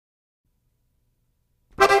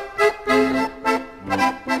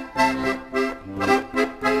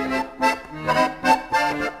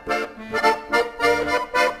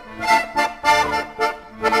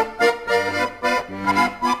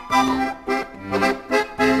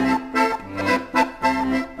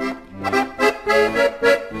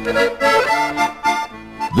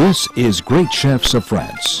This is Great Chefs of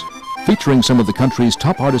France, featuring some of the country's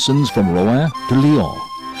top artisans from Rouen to Lyon,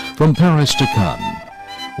 from Paris to Cannes.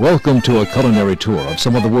 Welcome to a culinary tour of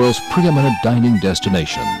some of the world's preeminent dining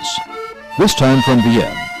destinations. This time from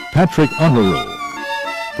Vienne, Patrick Honorou.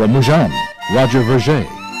 From Moivan, Roger Verger.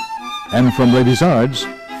 And from Les Bizards,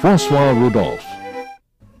 Francois Rodolphe.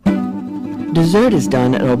 Dessert is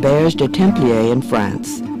done at Auberge de Templiers in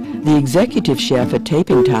France. The executive chef at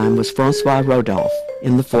taping time was Francois Rodolphe,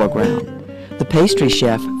 in the foreground. The pastry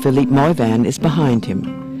chef, Phillipe Moivan, is behind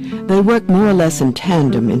him. They work more or less in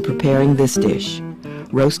tandem in preparing this dish.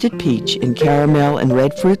 Roasted peach in caramel and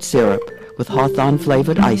red fruit syrup with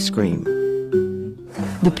hawthorn-flavored ice cream.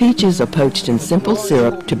 The peaches are poached in simple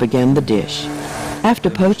syrup to begin the dish. After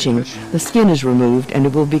poaching, the skin is removed and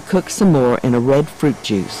it will be cooked some more in a red fruit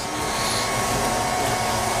juice.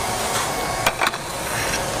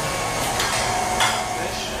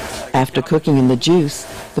 After cooking in the juice,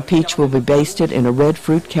 the peach will be basted in a red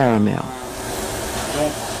fruit caramel.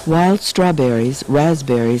 Wild strawberries,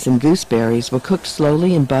 raspberries, and gooseberries were cooked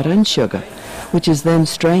slowly in butter and sugar, which is then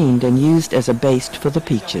strained and used as a baste for the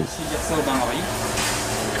peaches.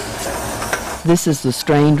 This is the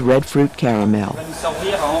strained red fruit caramel.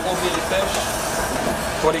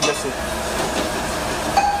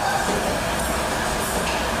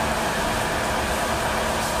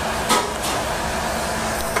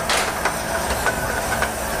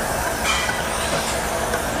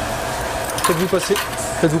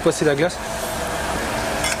 Faites-vous passer la glace.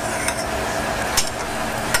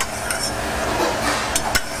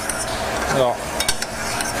 Alors,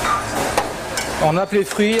 on nappe les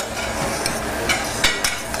fruits.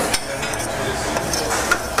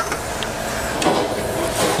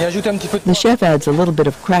 Et ajoute un petit peu de... The chef adds a little bit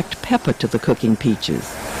of cracked pepper to the cooking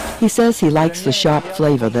peaches. He says he likes the sharp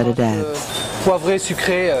flavor that it adds. Poivré,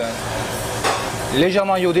 sucré,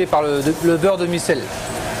 légèrement iodé par le beurre de micelle.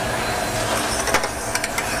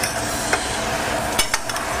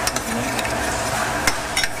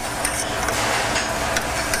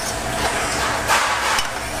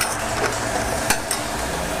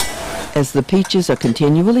 As the peaches are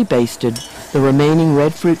continually basted, the remaining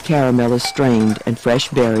red fruit caramel is strained and fresh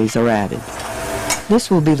berries are added.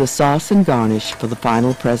 This will be the sauce and garnish for the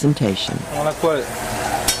final presentation. On a quoi?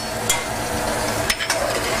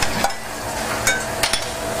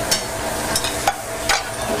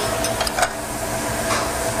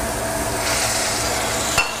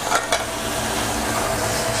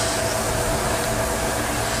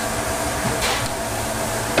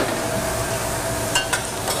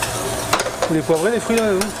 Vous les poivrez les fruits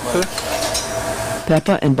là, vous?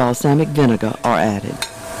 Pepper and balsamic vinegar are added.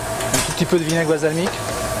 Un tout petit peu de vinaigre balsamique.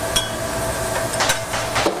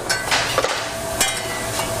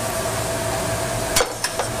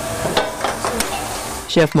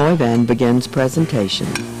 Chef Moivan begins presentation.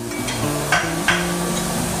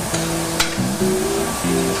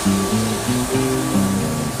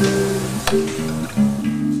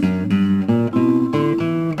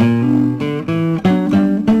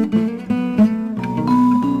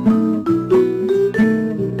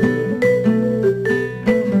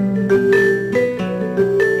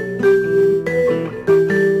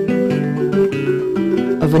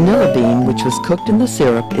 A vanilla bean, which was cooked in the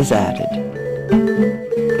syrup, is added.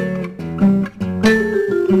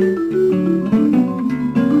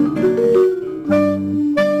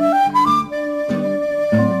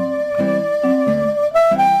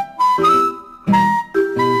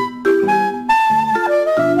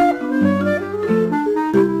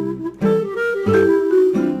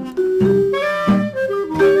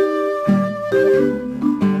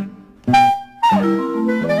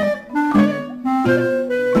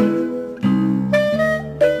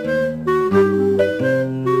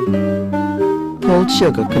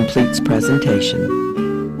 Sugar completes presentation.